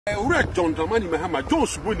Ura John Dramani Mahama, John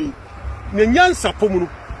Subuni, Nyansa Pomunu,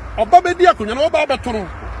 or Babadia Kunan, or Babatono.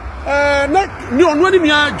 Not no one in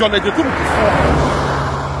your John at the two.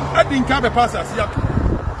 I didn't have a pass as Yaku.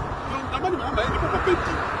 Dramani Mahama,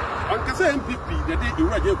 I can say MPP, the day you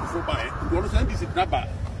were here before by, you want to send this in Naba.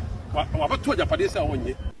 What told Japanese on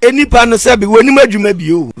ye? Any pan said, when you may be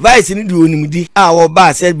you, Vice in the Unimidi, our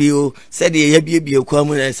bar said, said the baby of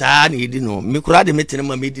common as I didn't know. Mikuradi meeting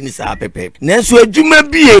my meeting is a pepe. Next, a Juma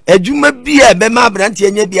be a Bema Branty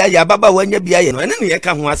and Yabia, Baba when you be and then you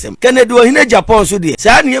come once. Can I do in Japan so dear?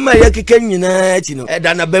 Sani my Yaki can unite,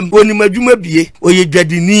 Dana Bemboni Majuma be, or you get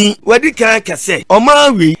the knee, what the car can say, or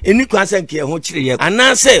Maui, any consent care, Hochia, and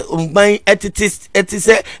I say, my ethicist, a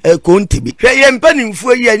contibi. Pay and penny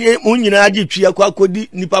for ye. Muninaji chia kwa kodi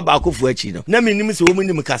nipa baako fu achi no na menim se wo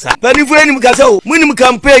munim kasa pani fu anim kasa o munim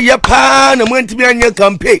campaign ye pa na mwantimi anya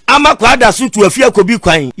campaign ama kwa da so tu afia kobi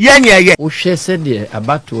kwan ye nyeye wo hwe se de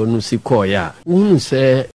abato no si ko ya unu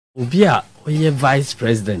se obi a oye vice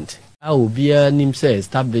president a obi a nim se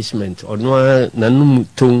establishment ono nanum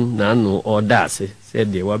ton na no order se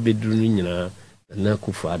de wa bedru no nyina na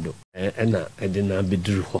Akuffo Addo na edina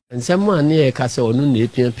bedru ho nsem a ne ka se onu na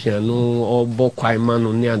epiapia no obo kwai ma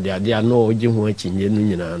no ne ade na oje ho achinye no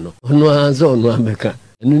nyina no onu azo onu abeka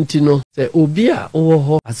enu nti no se obi a owo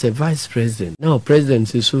ho as a vice president now president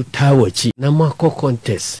so tawachi na mako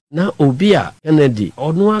contest na obi a Kennedy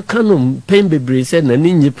onu aka no pen bebre se na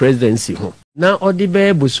ninyi presidency ho na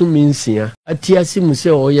odibe bosumi nsia atiasi mu se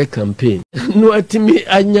oye campaign no atimi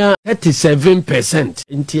anya 37%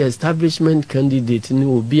 inti establishment candidate ni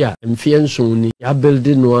obi a mfienso ni ya build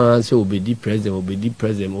no se obedi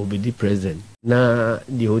president na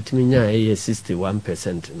the otimi nya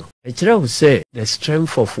 61% no e kire wo say the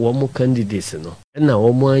strength of one candidates no na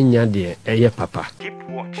wo anya de eye papa. Keep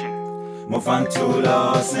watching Mofanto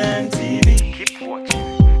LORDSON TV. Keep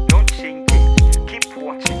watching, don't change it. Keep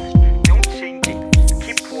watching, don't change it.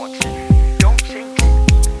 Keep watching, don't change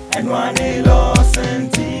it. And one LORDSON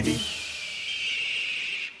TV.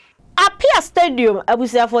 Appiah Stadium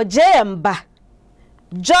abusia for JM ba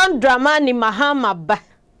John Dramani Mahama ba.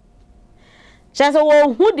 Chasa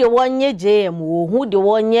wo hu de wonye JM wo hu de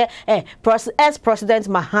wonye ex-president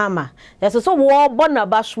Mahama. So wo born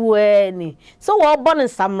abashu ni. So wo born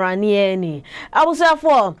samrani ni. Abusa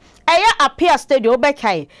for Appiah Stadium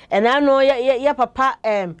obekai and I know ya papa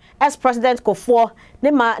ex-president Akuffo ne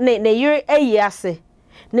yiri eyase.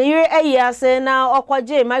 Ne yiri eyase na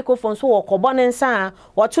okwaje microphone so wo kobon nsa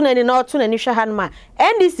wotu na ni na otu na ni hwe hanma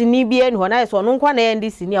NDC ni bi en ho na so no nkwa na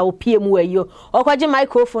NDC ni a opiem wayo okwaje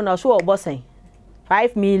microphone na so wo bosan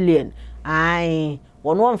 5 million. Ai,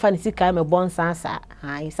 wono mfa ni sika me bon sansa.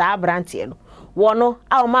 Ai, sa brantie no. Wono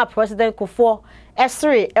a ma president Akuffo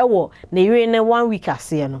S3 ewo na yiri ne 1 week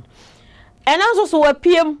ase no. Enanso so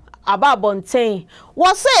wapiem aba bonten.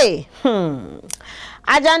 Wo say,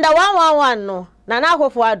 agenda 111 no na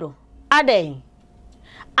Akuffo Addo. Adey.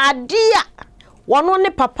 Adia. Wono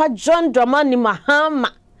ne papa John Dramani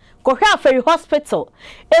Mahama. Afari hospital.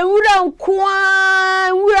 Ewura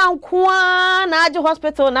nkwa na aje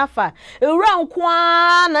hospital nafa. Ewura nkwa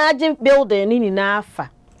na aje building ni nafa.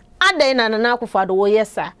 Adey na Akuffo Addo wo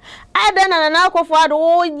yesa. Adey na Akuffo Addo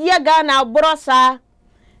wo yega na brosa.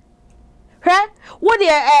 Hwe wo de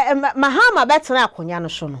Mahama betena akonya no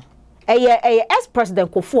so no. Eye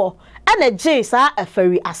ex-president Akuffo ana je sa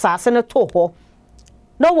Afari asase ne to ho.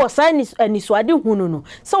 No was any swadi hunu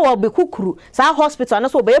so will be kukuru sa hospital na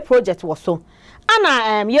so be project was so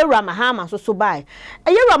ana yewura Mahama so buy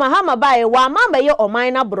yewura Mahama buy wa ma be ye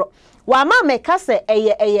oman na bro wa ma me ka se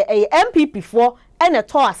MPP for ene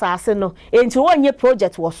to asase no enti wonye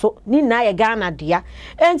project was so ni na ye Ghana dia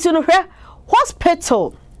enti no hwe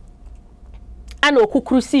hospital ana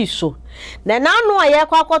okukuru si so na no aye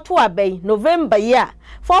kwakoto abai November year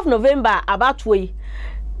 4th November about we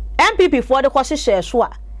MPP for the kwashe so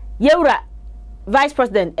yewura vice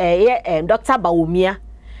president Dr. Bawumia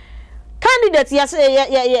candidate yes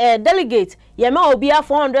delegate ye ma obi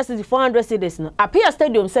 400 cedis no Appiah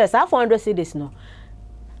Stadium says 400 cedis no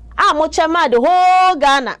mo chema the whole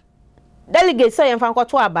Ghana delegate say yemfa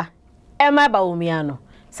nkoto aba ma Bawumia no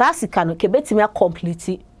sa sika no kebetimi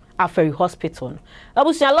complete Afari hospital no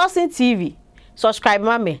abusia LORDSON TV subscribe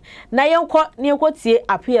mame na yenko tie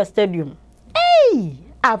Appiah Stadium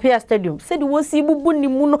Appiah Stadium said we see bubu ni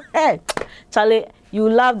mu no Charlie, you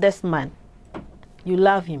love this man, you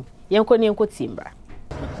love him yenko timbra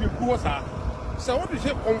so what is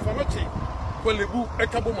confirmation kwelebu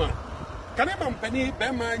ekaboma kane mampani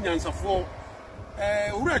be ma nyansafo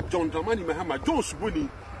ura John Dramani Mahama John Subuni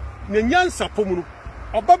ne nyansa pomu no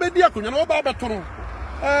oba be di akonya no oba be to no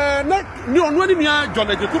na ni onu ani nua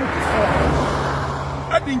jolege tum kufo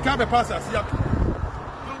adi nka be pass Asiedu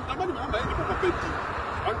amani Mahama e ko pedi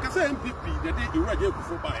ankasa MPP de de iwuraje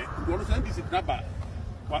kufo ba e do so NDC draba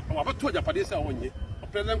wa ba to japade se awonye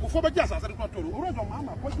president kufo ba ja asase ko to uraje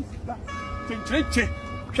Mahama ko ti sika chencheche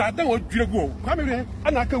hwadan o dwiregu o kwa me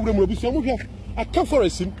ana aka wura mu obi so mo hwe Akuffo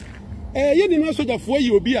Addo ye ni na sojafo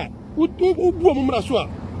yi obi a ubu omumra so a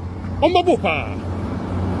ombo pa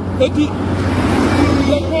eti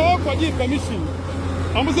ko kwaji permission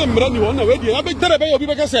amuse mra ni won na we die abegere be obi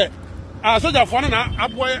beka se a sojafo na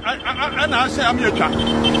aboy ana ase am yatwa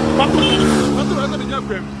patu na be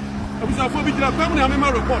jafem obi safo bi jira kwam na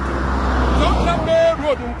me report so tambe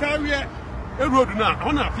road nkawie road na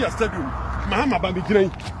ona Appiah Stadium Mahama ba be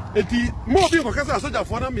jiran eti mo bi ko kasa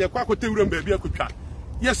sojafo na me kwa kote wuram ba bi akotwa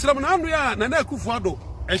yesram na anu ya na Akuffo Addo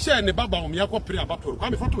ehye ne Bawumia ko pre abatoro kwa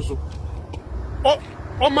me foto so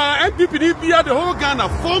o ma MPP ni bia the whole Ghana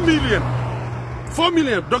 4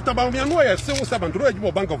 million Dr. Bawumia no ya civil servant ro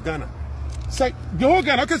ejimo Bank of Ghana say the whole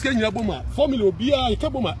Ghana kese nyina boma 4 million bia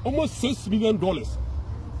ikaboma almost $6 million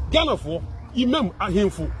Ghana for imam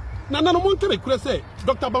ahemfu na no mo nkere kure say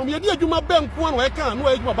Dr. Bawumia di adwuma banku an wa ka no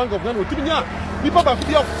ejimo Bank of Ghana otiminya ni papa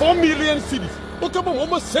bia 4 million cedis okaboma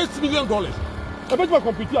almost $6 million abetwa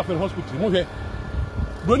compete Afari hospital mo hwe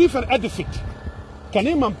broni fer edifit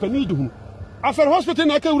kane mampani de hu Afari hospital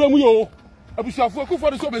na ka wura mu yo abusuafo Akuffo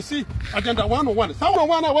Addo so be si agenda 101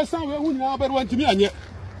 101 na wasan we hu nyina beru antimi anye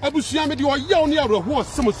abusua me de oya oni awreho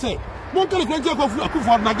sem se mo nkele kwanti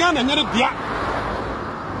Akuffo Addo na Ghana nyere dia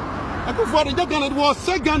Akuffo Addo Ghana de wo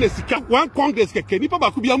se Ghana sika one congress keke ni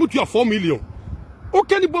papa ku bia mutu 4 million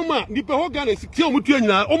okani boma ni pe ho Ghana sika mutu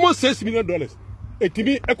nyina almost $6 million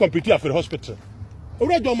etimi e compete Afari hospital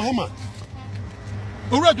urajo Mahama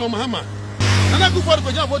na Akuffo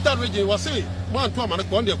Addo ja voter region was say one to amana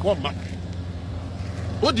ko ndie ko ma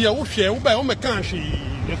odi e wo hwe wo ba wo meka hwe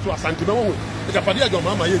e to asante be wo e japade ajo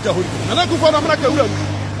Mahama ye ja hori na Akuffo Addo amana ka wura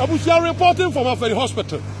abusia reporting from Afari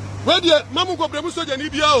hospital where die mamu ko bremu soja ni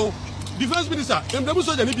bia o defense minister bremu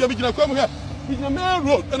soja ni bia mi gina kwa mu he mi gina main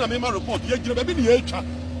road na me ma report ye gina be ni ye twa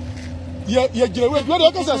ye gina we do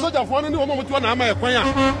de ka say soja fo ni wo mo to na ama e kwan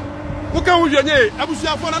a uka wuyenye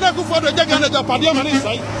abusiafo na Akuffo Addo ja Ghana japade amane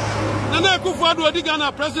sai na Akuffo Addo di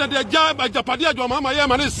Ghana president ja japade ajo Mahama ye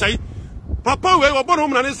amane sai papa we obono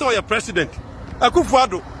hom na ne say president Akuffo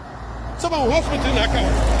Addo saba hospital na aka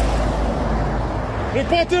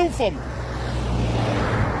reporting from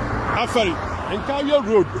Afari Nkawie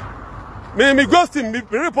road me ghosting me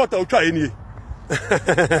reporter o twa eni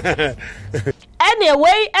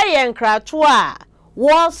anyway nkrato a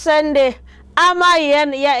wo sende ama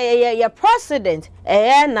ye president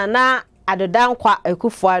nana adodankwa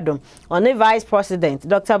Akuffo Addo on vice president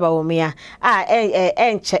Dr. Bawumia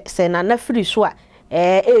enche se nana free so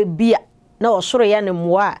bia na osoro ya ne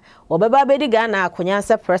moa obeba bedi Ghana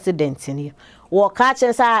akonyansa president ni wo ka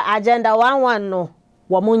chensa agenda 11 no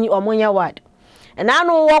womunya ward na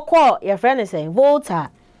no wo call your friend say voter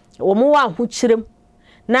wo mu wa hu chirem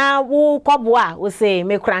na wo kwaboa wo say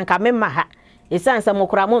me kranka me maha esansa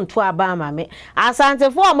mokura mo nto aba ama me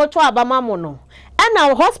asantefo a moto aba mamo no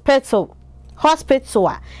na hospital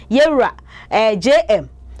a yewra JM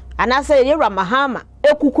anase yewra Mahama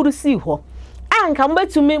ekukuru si ho anka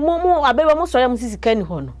mbetumi mo abeba mo soya musisika ni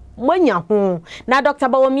ho no manya ho na Dr.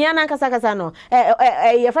 Bawumia na nkasa no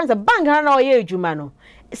your friends bank na oye adwuma no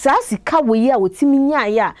saa sika we ya wotimi nya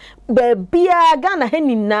ya bia Ghana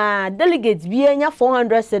heni na delegates bia nya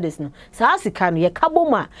 400 cedis no saa sika no ye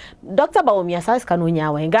kaboma Dr. Bawumia saa sika no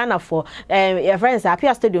nya wa Ghana for your friends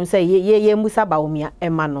Appiah Stadium say ye musa Bawumia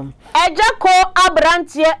emanom ejako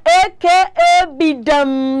abrantie aka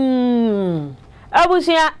bidam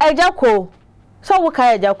abusia ejako so wo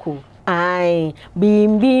ka ejako ai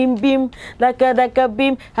bim daka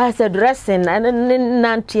bim as a dressing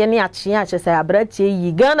nantie ni achia chese abratie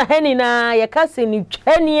yi Ghana heni na ye kase ni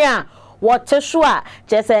twani a wote so a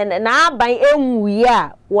chese na aban enwu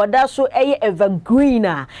ya woda so eye evergreen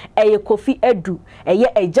a eye Kofi Addo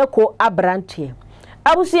eye ejako abrantie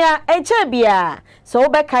abusia eche bia so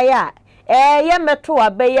obeka ya ye meto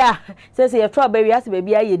abeya sese ye to abeya ase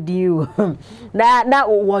baby aye diu na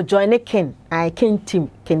wo join ken team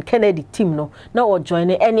ken Kennedy team no na wo join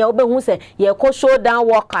ene obehu se ye ko showdown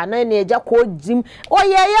worker na ene eja ko jim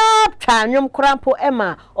oye ya twanwom krampo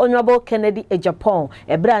ema onwabo Kennedy Japan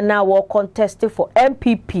ebra na wo contest for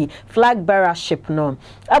MPP flag bearership no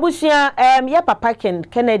abusia ye papa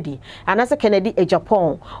Kennedy anase Kennedy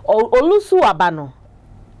Japan olusu aba no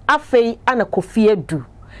afei ana Kofi Addo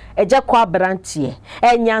eja kwa brantie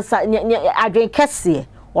enyansa adwen kese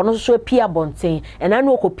ono so pia bonten ena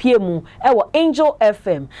no okopie mu e wo Angel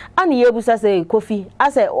FM ana yebusa say Kofi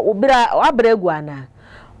ase obira abregu ana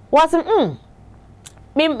wasem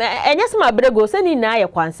me enyes ma abregu se ni na ye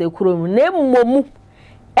kwanse kurom na emmomu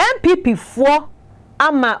MPP fo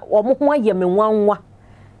ama omo ho ayemenwanwa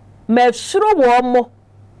ma suro wo mo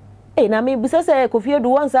na me busa say Kofi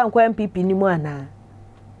Addo wonsa nkwa MPP ni mu ana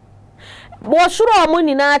bo suro omo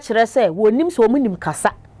ni na akire say wonim so omo nim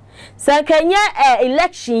kasa sa kanya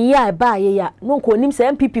election ya ba ye ya no ko nim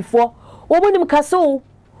say MPP fo omo nim kasa o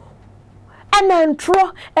ana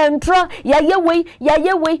ntro ya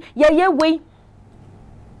ye wei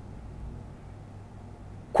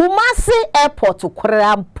Kumasi airport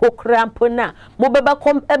krampo na mo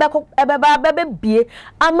beba bie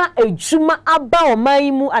ama adwuma aba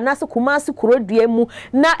oman mu anase Kumasi kurodua mu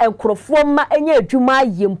na enkrofo ma enya adwuma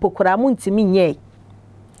aye mpokora mu ntimi nye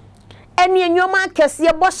eni enyoma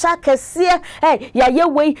kese bosha kese ya ye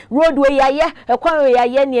wei roadway ya ye ekwan ya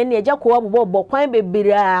ye ne eja ko abobbo kwan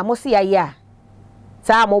bebere a mo se ya ye a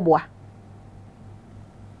ta mo boa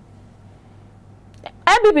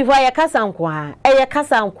Abi before ya kasa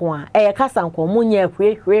nko munye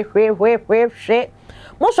hwe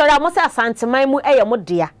mo sori amo se asanteman mu mo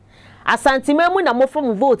dia asanteman mu na mo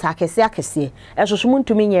fom vote akese esoso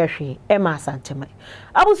ntumi nye hwe ma asanteman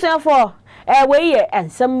abusuafo we ye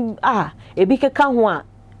ensem ebi keka ho a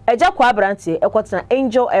eja kwa abrantie ekotena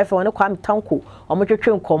Angel FM ne kwa mtanko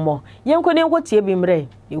omotwetwe nkomo yenko ne nkotie bi mre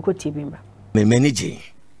me manage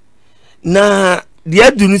na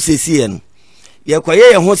dia dunu sesi en ye kwaye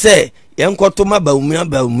ye ho se ye nkoto ma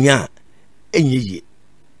Bawumia enyiye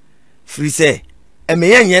free se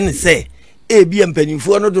emeyenye ne se ebi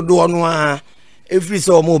empanimfo no dodo no a efri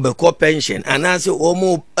se omo be ko pension anase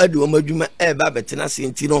omo ade omo adwuma ba betena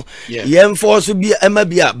senti no ye mfo bi ema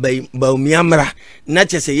bia Bawumia mra na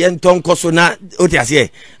chese ye ntonkoso na otiase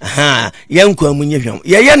ye nkwamunye hwam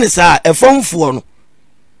ye ne sa efomfo no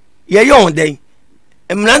ye yon den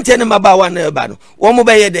emrante ne mabawa na eba no omo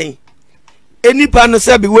be ye den enipa no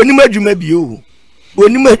sabi wonim adwuma bi o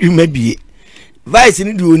wonim adwuma bi vice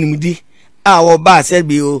ni di onimdi a wo ba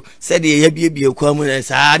sabi o said ye bie kwa mu na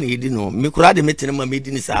saa na edi no me kura de metene ma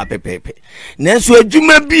medi ni saa pepepe nanso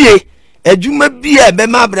adwuma bie be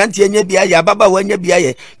ma brante anya bia ya baba wanya bia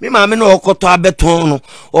ye me ma me no okoto abeton no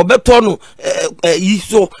obeton no yi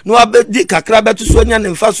so no abedi kakra beto so nya ne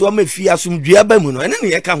mfa so ma fi asomdua ba mu no ene ne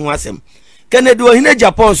ye ka ho asem Kennedy wo hina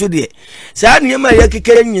Japan so de saa ne ma ye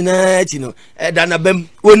kekere nyina ti no da na bam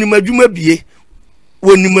wonim adwuma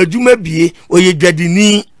bie oye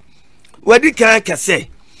dwadini wadi kan kase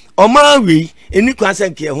oma wi eni kwanse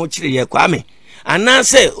nke ho kire ye kwame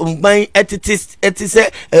anase omban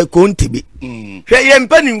etise kontibi hwe ye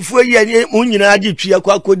mpanimfo ye munyina age twa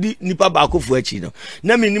kwakodi nipa baakofo achi no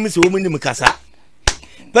na menim se wo munim kasa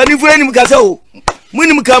panimfo enim kasa o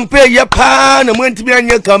munim campaign ye pa na mwantibi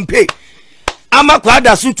anya campaign ama kwa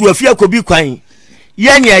da sutu afia kobi kwan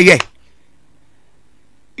yenye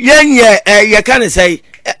ye kan say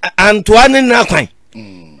Antoine na kwan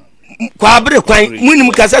kwa abre kwan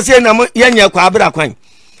munim kasa sei na yenye kwa abre kwan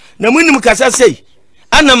na munim kasa sei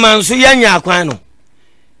ana manso yenye kwan no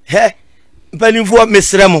he mpanimfo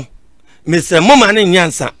mesremo ma ne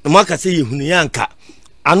nyansa na maka sei yehunu yanka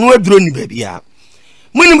anu aduro ni babia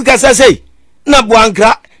munim kasa sei na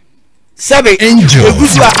boankra sabe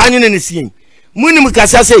egusu anyene ne sien munim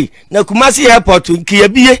kasa sei na Kumasi airport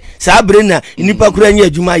nkiyabie saa bre na nipa kura nya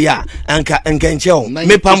adwuma ya anka nchew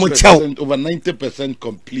mepa mo chew over 90%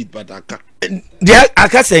 complete but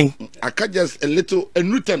aka sen aka just a little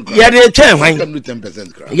newton ya de twen hwan 10%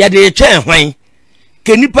 ya de twen hwan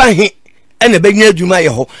ke nipa he ena benya adwuma ye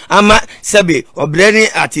ho ama sabe obrani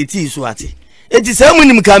ateti so ate eti saa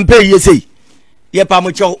munim campaign ye sei ye pa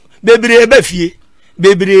mo chew bebre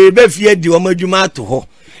ba fie di o madwuma to ho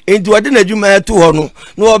enti wode na dwuma to ho no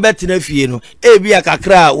na obetena fie no ebi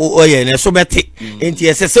akakra oye ne so bete enti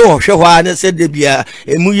esese wo hwe hwa na se de bia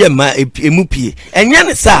emu ye ma emu pie enye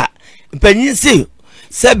ne sa mpanyin se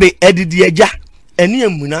sebe edidi agya ene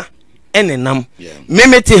amuna ene nam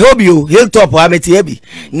memete hobio hilltop amete abi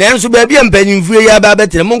nanso ba bia mpanyinfu ya ba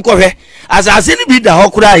betena monkohwe asase ni bi da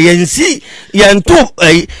hokura yensi yento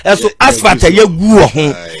eso asphalt ya gu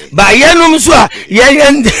ho ba yenom so a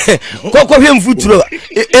yen kokohwe mfuturo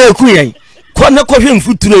ekuyen kona kohwe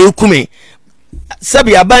mfuturo ekume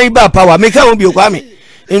sabi aban ba power meka ho bi kwame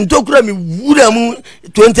ntokura mi wura mu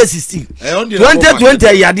 2016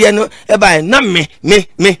 2020 yade no e ba na me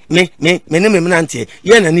nante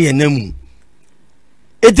ye na ne ye namu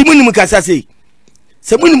etimu nim kasa sei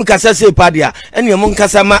se munim kasa se padia ene mo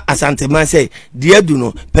nkasa ma asantema se de adu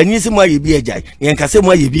no panyisi mo ayebi agya yen kasa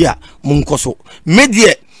mo ayebi a mo nkoso me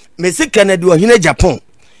de me se Canada ohine Japan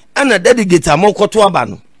ana delegate amokoto aba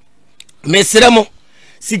no me sere mo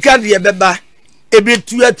sika de beba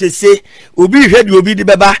ebetu atese obi hwede obi de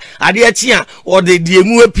beba ade achi a ode de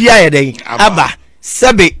emu apia yeden aba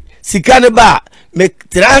sebe sika ne ba me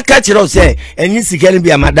tranka chiro se enyi sika ne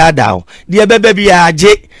bia madada o de beba bia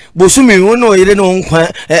age bosumi wono yire no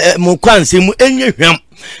nkwa mo kwanse mu enye hwam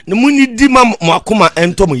ne mu ni di ma mo akoma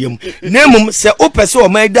entom yem na mum se opese o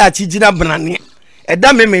man da achi gina brane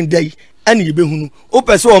eda memendai ani yebehunu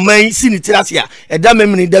opese o man si ni tirase a eda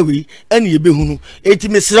memeni da wi ani yebehunu eti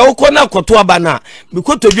mesra wo kona koto aba na me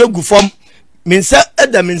kotodwe gufom mensa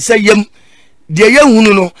eda mensa yem de ye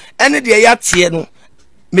hunu no ene de ya tie no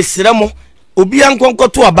mesra mo obi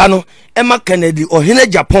ankonkoto aba no ema Canada ohene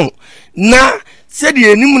Japan na se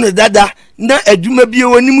de enim no dada na adwuma bie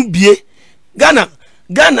wonim bie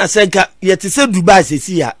Ghana senka yete se Dubai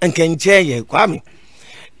sesi ya enkenche ye kwame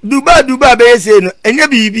Dubai be se no enye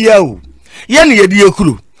bibia o ye ne yedi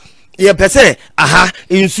ekuru ye pese aha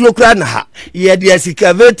insuo kura na ha ye de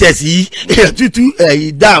excavator's yi tutu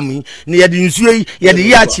dam ne ye de insuo yi ye de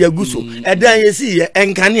ya chi aguso edan ye si ye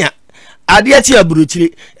enkane ade chi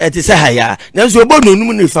aburochire ete se haya na nso obono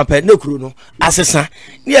num ne fa pe na kuro no asesa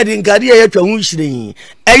ne ye de nkade ye twa hu hyiren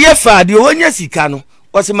eye fa de wonya sika no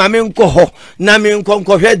wose ma me nko ho na me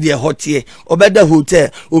nko hwe de hotie obeda hotel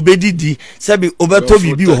obedidi sabi obeto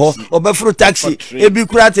bibi ho obefro taxi ebi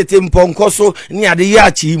kura tete mponko so ni ade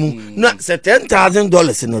ya chi mu na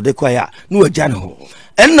 $10,000 no de kwaya no wagya ne ho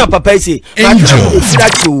enna papa isi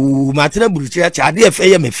matena buruchira cha ade efe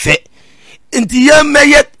ye me fe nti ye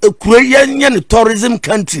meye ekuro ye ne tourism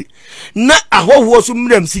country na ahoho so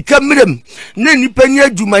mrem sika mrem na nipa nya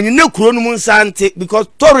adwumanyi na kuro no nsante because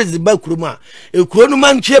tourism ba kuro ma ekuro no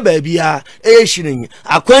man twe ba bia ehyiren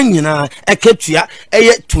akwan nyina eketua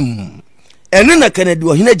eye tum ene na Canada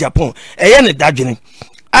ohine Japan eye ne dadwene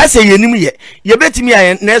ase yenim ye betimi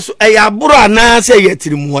aye na so eye aburo ana se ye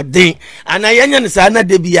tirimu hoden ana ye nya ne sa na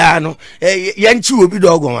de bia no ye nchi obi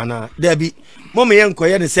dogon ana da bi mom ye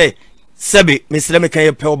nkoye ne se sebe mesre me kan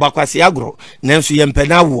ye pe obakwase agro nanso ye mpe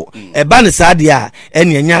na wo eba ne sa de a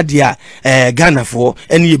ene anya de a Ghana fo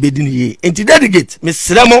ene ye bedi ne ye enti delegate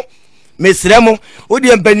mesre mo odi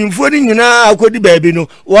empanimfo ni nyina akodi baabi no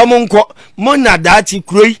wo mo nko mo na daachi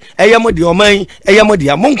kuroi eye mo de oman eye mo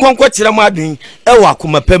de mo nko kire mo adwen e wa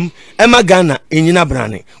komapam e ma Ghana enyina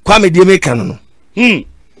brane kwa me de me kan no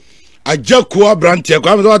Agya ko branche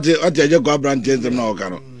kwa me what agya ko branche dem na o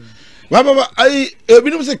kan no baba ai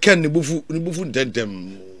ebinom se ken ni bufu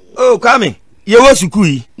tentem oh kwame ye wo suku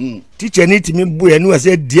yi teacher ni timi bu ya ni wa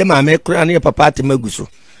se die ma me kura na papa atemaguso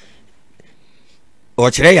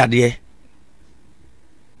o kire yade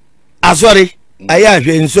azori aya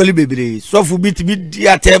hwe nsoli bebre sofu bitimi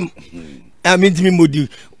diatem amintimi modi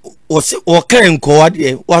o kan ko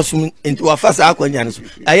ade wasum enti wa fasa akwanya ne so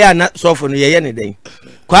aya na sofu no ye ne den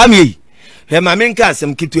kwame yi hwe ma me nka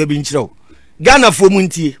asem kitu abi nkire Ghana fo mu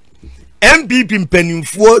ntie MPP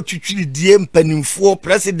mpanimfo twitwiri die mpanimfo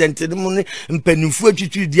president ne mpanimfo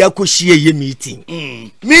twitwiri die akohie ye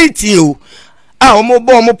meeting o a omo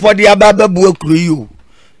bo omo podi abababu akuro yi o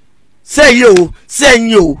say yo say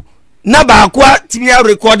nyo na ba akwa timi a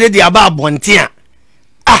record de aba abonte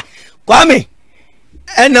a kwame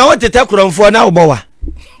na o tete kromfo na obowa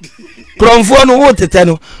kromfo no wo tete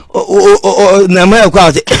no na ma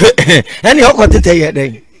akwa eni o ko tete ye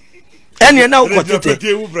den eni na o ko tete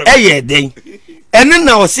eye den eni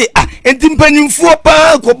na o se enti mpanimfo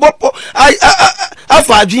pa ko bopo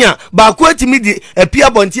afa adwen ba akwa timi di Appiah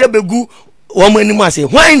bonte abegu wo manimu ase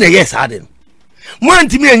hwan na yes ade mo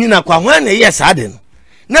antimi anyina kwa hwan na yes ade no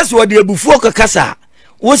na so de abufuo kakasa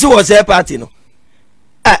wo se wo se party no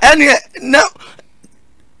eni na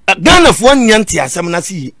Ghana fo nyante asem na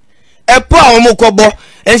se epo a omokobo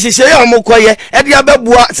enhihye ya omokoye e de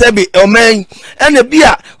ababua sebi oman ene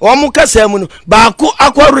bia omokasa mu no ba ko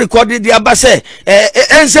akwa record de abase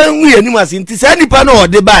ensan wu ani mase nti se nipa na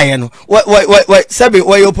ode baaye no sebi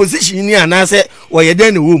wo opposition ni anase wo ye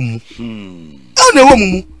den wo mu na wo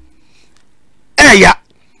mu ya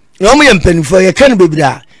no mo ye mpanifo ye kan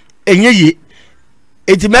bebira enye yi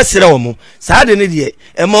eti mesere wo mu saa de ne de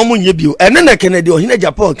e mo mo nye bio ene na Canada ohine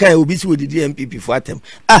Japan kan obi si odidi MPP fo atem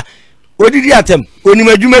odidi atem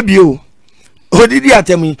onimadwuma bio odidi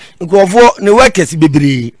atem nkofo ne workers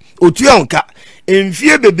bebiri otua nka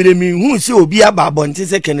emfie bebiri mi hu se obi aba abonte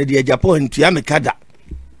se Canada Japan ntua mekada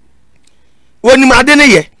onimade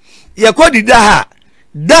ne ye kodida ha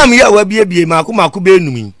dam ya wa bie mako be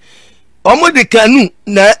enumi omo de kanu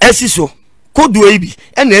na asiso kodo ibi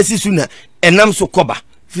na esisu na enam so koba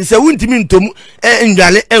fi se wuntimi ntom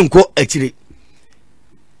ndwale enko akire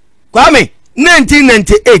Kwame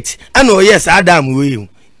 1998 ana o yes Adam we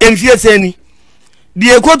emfie seni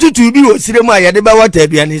die kotutu bi wo siremu ayede ba wata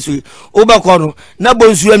aduane so obakọ no na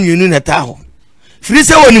bonsu amienu na ta ho firi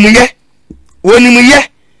se wonimuye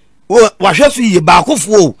wahwe so ye ba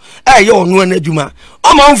akofo ye onu na adwuma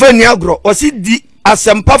o ma mfa ni agro o si di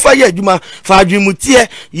asempa fa ye adwuma fa adwimutie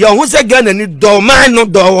ye ho se Ghana ni do man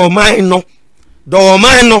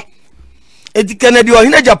no eti Canada o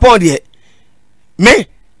hina Japan de me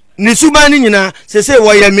ni subani nyina sese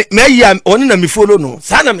wo ye me ya oni na me follow no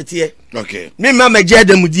sa na metie okay me ma magye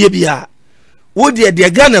da mudie bia wo de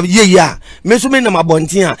Ghana ye ya me so me na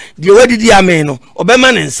mabonten a de wadidi ame no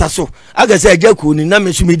obema ne nsa so aga se agya ku ni na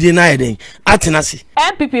me so me di na yeden atenase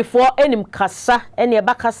MPP4 enim kasa ene e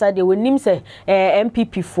ba kasa de wonim se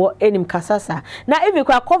MPP4 enim kasa sa na evi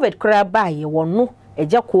kwa covid kra ba ye wono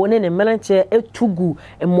agya ku ne melanche etugu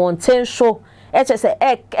mountain show se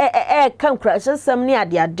kan kra sesam ni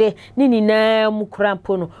ade ni na mu kra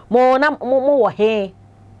mpo no mo na mo wo he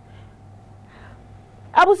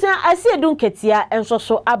abusia Asiedu Nketia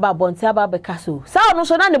ensoso ababonti ababekaso sa ono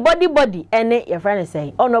so na ne body ene ye friend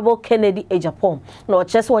say honorable Kennedy Japan na o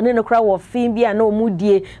chese woni ne kra wo fin bia na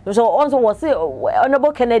omudie so onso wo say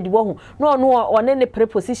honorable Kennedy wo hu na ono one ne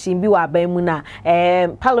preposition bi wa ban mu na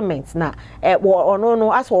parliament na ono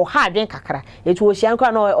no aso ha adwen kakra etu wo hia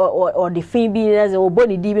nkra na o de fin bi na ze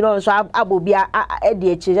oboni di bi na so abobia e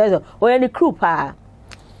de echi so o ne crew pa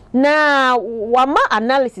na wama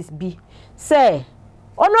analysis bi say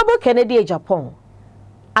Honorable Kennedy Japan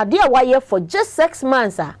Agya why for just 6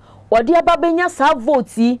 months odi ababenya sa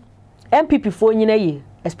vote MPP4 nyina ye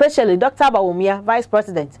especially Dr. Bawumia vice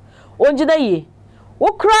president onjina ye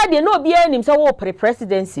wo kra de na obi anim se wo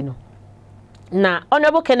presidency no na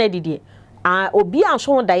Honorable Kennedy de obi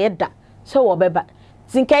anso da ye da se wo beba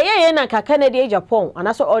tinkaye ye na ka Kennedy Japan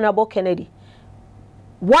anaso Honorable Kennedy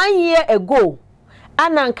 1 year ago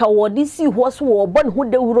ananka wodi si hoso wo bon hu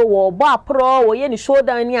de wuro wo bo apro wo ye ni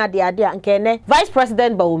showdown ni ade anka ene vice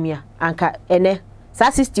president Bawumia anka ene sa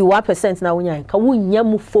 61% na wonya anka wonya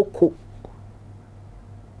mu foko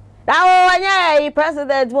dawo wonya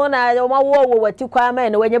president mona o ma wo wati kwa ma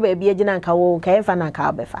na wonya ba bia gina anka wo nka enfa na anka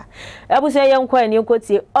obefa ebusen ye nkwa ni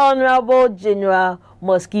nkotie honorable general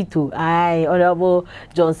Mosquito ai honorable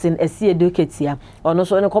Johnson Asiedu Nketia ono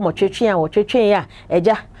so ne komo twetwe a wo twetwe ya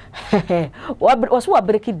eja what so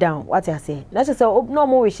break it down what I say let's say no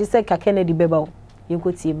more she said ka Kennedy beba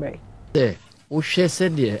yinkotie mre o hwe se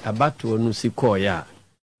de abato no si koya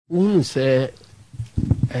unu se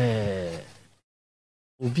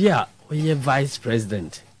obi a oye vice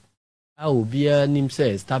president a obi a nim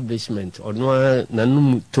se establishment ono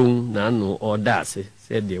nanum ton na no ordase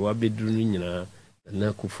se de wa beduru nyina na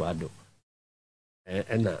Akuffo Addo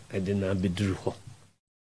na edina beduru ho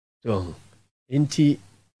so enti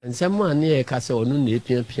nsɛm a ne ka sɛ ɔno na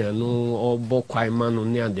epiapia no ɔbɔ kwai ma no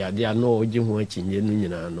ne ade a no ɔgye ho akyinye no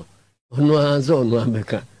nyina no ɔno anza ɔno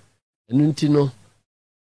abɛka ɛno nti no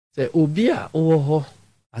sɛ obi a ɔwɔ hɔ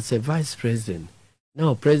as a vice president na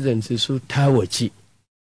o president so tawachi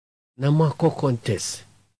na makɔ contest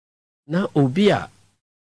na obi a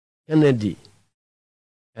Kennedy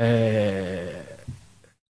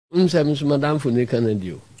so madam for ne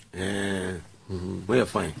Kennedy we are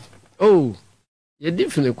fine oh you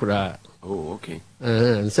different kura oh okay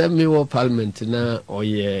send me what parliament na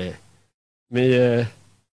oye me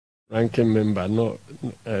ranking member no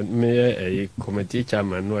me a committee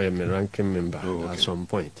chairman no me ranking member at some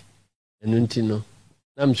point and untino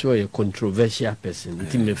I'm sure a controversial person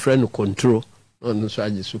until my friend control no so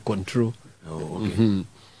I just control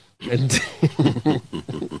and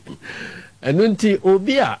and until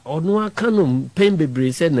obia ono akano pen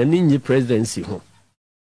bebre say na ninyi presidency ho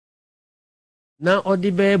na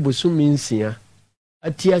odibe bosumi nsia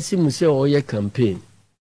atiasi mu se oye campaign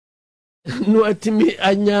no atimi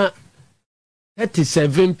anya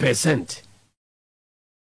 37%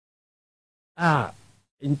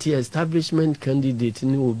 inti establishment candidate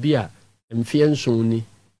ni obi a mfie nson ni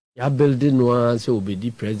ya build no so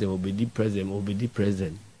obedi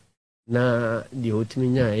president na the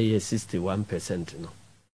otiminya 61% no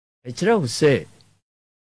ekira wo say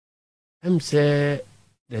say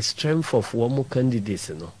the strength of one candidates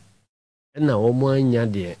no na omo anya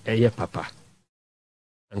de eye papa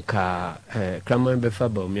anka kraman befa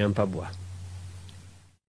Bawumia mpaboa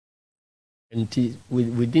nti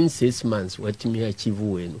within 6 months what me achieve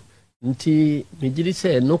we no nti mejiri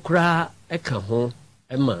say no kra eka ho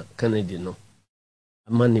ema Kennedy no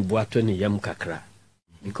ama ni boato ni yam kakra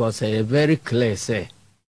because very clear say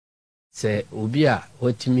se obi a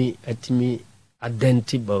watimi atimi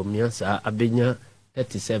identity Bawumia sa abenya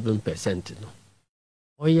 37% no.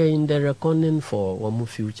 Oye in the reckoning for one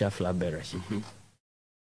future flabberish.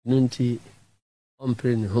 Nunti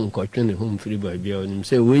ompre ne home kotwe ne home free boy bia onim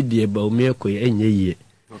say we die Bawumia ko enye yie.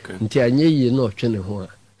 Okay. Nti anye yie no otwe ne ho a.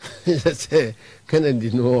 Say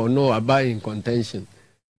Kennedy no about in contention.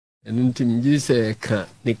 And nti mji say ka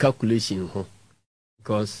ne calculation ho.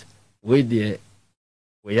 Because we die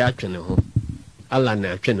we atwe ne ho. Ala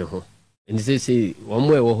na atwe ne ho. Nti say one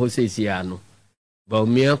way wo ho say sia no.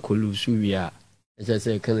 Bawumia kolusu wi a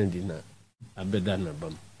say Kennedy na abeda na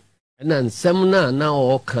bam. And nsɛm na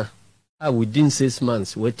ɔka within 6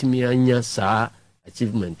 months watimi anya saa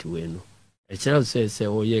achievement we no. E kyerɛ sɛ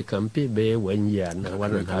ɔyɛ campaign be 1 year na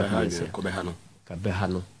 1.5 years ka beha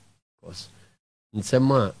no. Because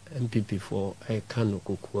nsɛm a MPP for ka no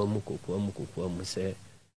kokoa mu sɛ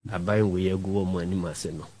aban we agu mu anim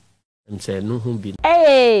ase no. Say no hum be.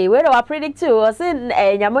 Hey, where do I predict to? I said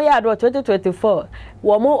Nyamoya 2024.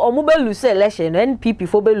 Omo be lose election, NPP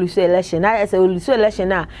for be lose election. I say lose election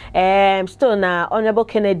na still na Honorable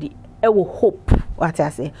Kennedy. I will hope what I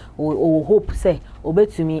say. We hope say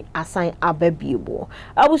obetumi assign abebiebo.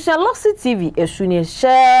 I will share LORDSON TV esuni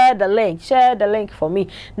share the link for me.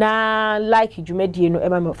 Na like jumedi no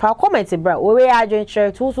ema fa comment bra. We adwen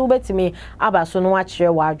share to so obetumi aba so no wa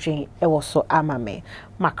kire wa adwen e wo so amame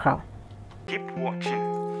macro. Keep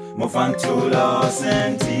watching. Move on to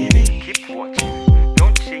LORDSON TV. Keep watching.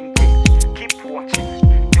 Don't change it. Keep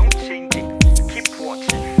watching. Don't change it. Keep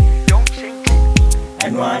watching. Don't change it.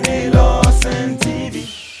 And one LORDSON TV.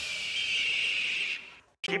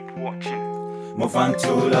 Keep watching. Move on to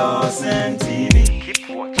LORDSON TV. Keep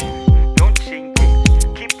watching. Don't change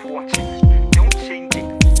it. Keep watching. Don't change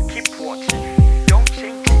it. Keep watching. Don't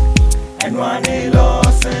change it. And one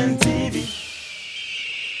LORDSON TV.